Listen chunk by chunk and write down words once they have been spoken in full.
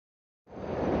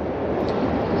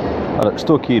Ora,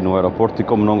 estou aqui no aeroporto e,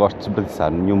 como não gosto de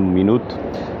desperdiçar nenhum minuto,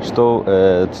 estou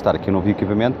a testar aqui um novo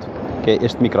equipamento, que é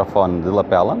este microfone de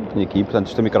lapela. Tenho aqui, portanto,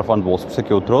 este é um microfone de bolso, por isso é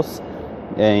que eu trouxe.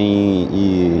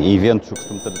 Em eventos eu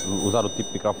costumo usar o tipo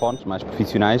de microfones mais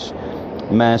profissionais,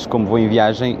 mas como vou em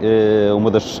viagem, uma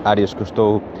das áreas que eu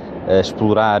estou a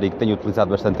explorar e que tenho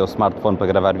utilizado bastante é o smartphone para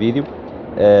gravar vídeo,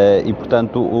 e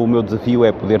portanto o meu desafio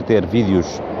é poder ter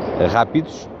vídeos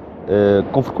rápidos,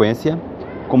 com frequência,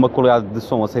 com uma qualidade de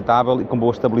som aceitável e com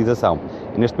boa estabilização.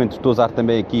 E neste momento estou a usar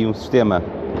também aqui um sistema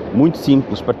muito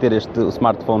simples para ter este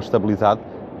smartphone estabilizado,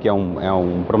 que é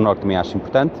um pormenor que também acho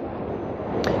importante.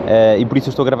 E por isso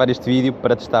eu estou a gravar este vídeo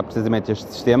para testar precisamente este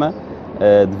sistema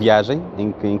de viagem,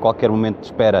 em que em qualquer momento de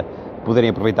espera poderem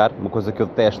aproveitar. Uma coisa que eu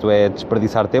detesto é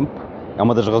desperdiçar tempo. É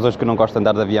uma das razões que eu não gosto de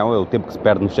andar de avião, é o tempo que se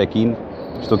perde no check-in.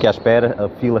 Estou aqui à espera, a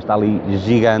fila está ali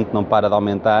gigante, não para de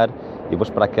aumentar. Eu vou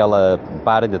esperar que ela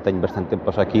pare, ainda tenho bastante tempo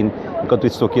para o check-in. Enquanto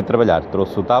isso estou aqui a trabalhar.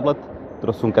 Trouxe o tablet,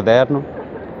 trouxe um caderno.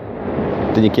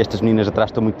 Tenho aqui estas meninas atrás,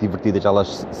 estão muito divertidas,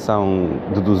 elas são,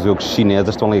 deduzo eu, chinesas,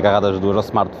 estão ali agarradas as duas ao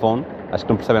smartphone. Acho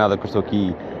que não percebem nada do que eu estou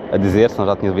aqui a dizer, senão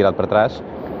já tinha virado para trás.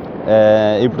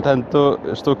 E portanto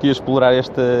estou aqui a explorar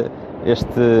este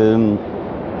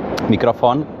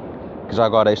microfone, que já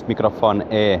agora este microfone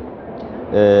é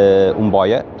um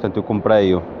boia, portanto eu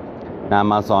comprei-o na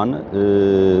Amazon,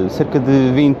 cerca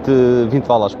de 20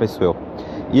 dólares, penso eu.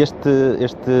 E este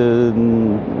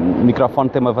microfone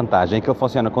tem uma vantagem, é que ele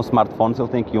funciona com smartphones, ele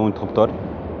tem aqui um interruptor,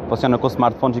 funciona com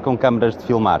smartphones e com câmaras de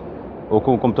filmar, ou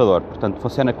com o computador, portanto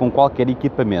funciona com qualquer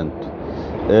equipamento.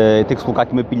 Tem que se colocar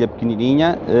aqui uma pilha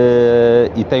pequenininha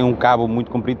e tem um cabo muito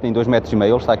comprido, tem 2,5 metros,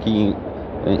 ele está aqui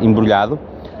embrulhado,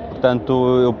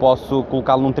 portanto eu posso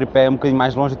colocá-lo num tripé um bocadinho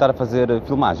mais longe e estar a fazer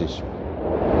filmagens.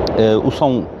 O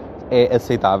som é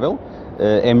aceitável,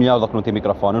 é melhor do que não ter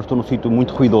microfone. Eu estou num sítio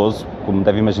muito ruidoso, como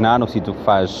deve imaginar, num sítio que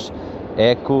faz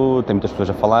eco, tem muitas pessoas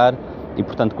a falar e,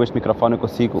 portanto, com este microfone eu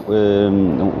consigo,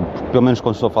 pelo menos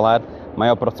quando estou a falar,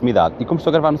 maior proximidade. E como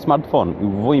estou a gravar no smartphone, eu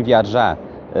vou enviar já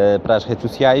para as redes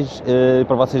sociais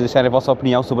para vocês deixarem a vossa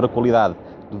opinião sobre a qualidade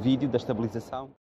do vídeo, da estabilização.